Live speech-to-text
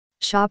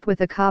Shop with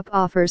a Cop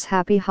offers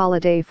happy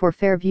holiday for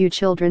Fairview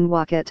children.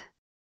 Walk it.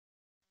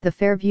 The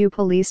Fairview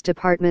Police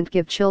Department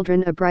give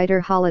children a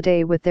brighter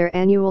holiday with their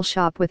annual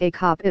Shop with a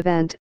Cop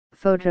event.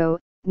 Photo,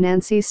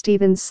 Nancy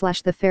Stevens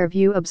 / The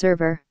Fairview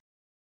Observer.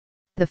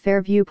 The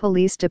Fairview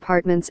Police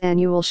Department's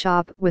annual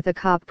Shop with a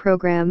Cop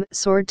program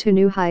soared to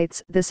new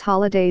heights this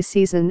holiday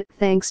season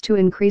thanks to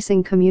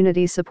increasing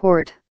community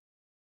support.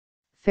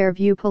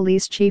 Fairview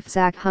Police Chief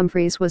Zach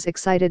Humphreys was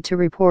excited to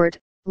report,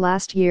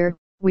 "Last year,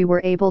 we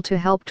were able to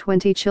help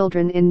 20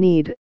 children in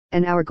need,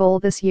 and our goal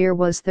this year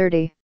was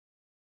 30.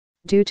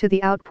 Due to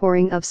the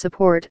outpouring of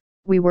support,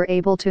 we were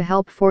able to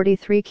help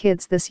 43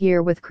 kids this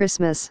year with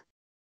Christmas."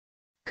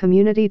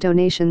 Community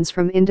donations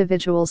from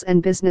individuals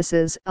and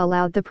businesses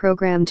allowed the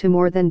program to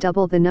more than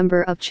double the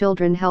number of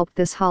children helped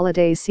this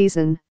holiday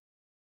season.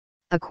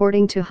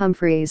 According to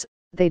Humphreys,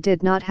 they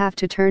did not have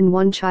to turn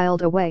one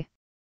child away.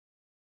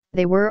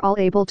 They were all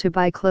able to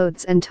buy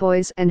clothes and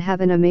toys and have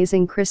an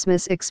amazing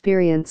Christmas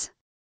experience.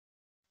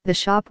 The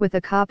Shop with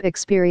a Cop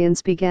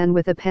experience began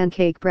with a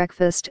pancake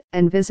breakfast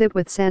and visit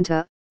with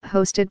Santa,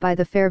 hosted by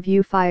the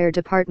Fairview Fire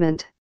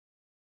Department.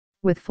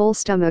 With full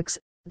stomachs,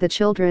 the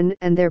children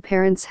and their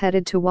parents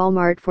headed to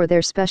Walmart for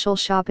their special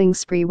shopping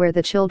spree where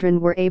the children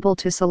were able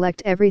to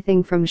select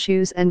everything from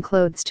shoes and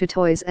clothes to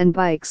toys and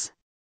bikes.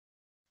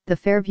 The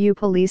Fairview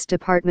Police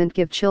Department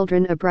give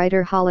children a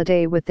brighter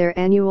holiday with their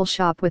annual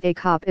Shop with a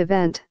Cop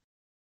event.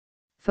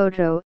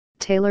 Photo,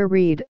 Taylor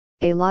Reed.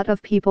 A lot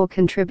of people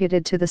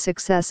contributed to the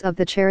success of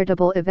the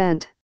charitable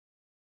event.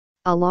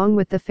 Along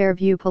with the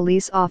Fairview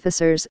police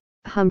officers,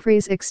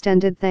 Humphreys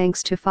extended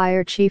thanks to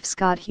Fire Chief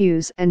Scott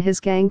Hughes and his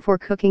gang for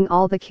cooking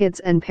all the kids'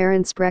 and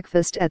parents'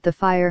 breakfast at the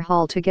fire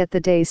hall to get the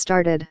day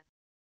started.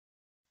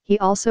 He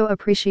also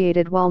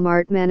appreciated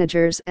Walmart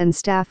managers and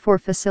staff for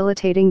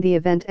facilitating the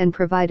event and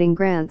providing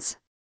grants.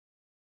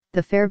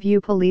 The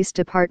Fairview Police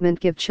Department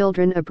give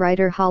children a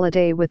brighter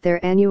holiday with their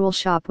annual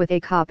Shop with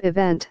a Cop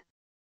event.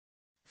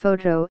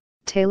 Photo,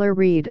 Taylor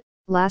Reed.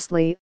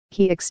 Lastly,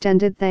 he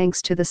extended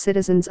thanks to the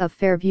citizens of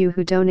Fairview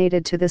who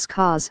donated to this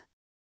cause.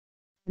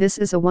 "This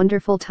is a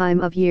wonderful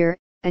time of year,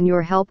 and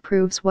your help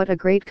proves what a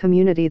great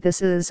community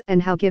this is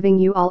and how giving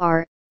you all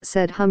are,"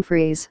 said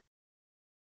Humphreys.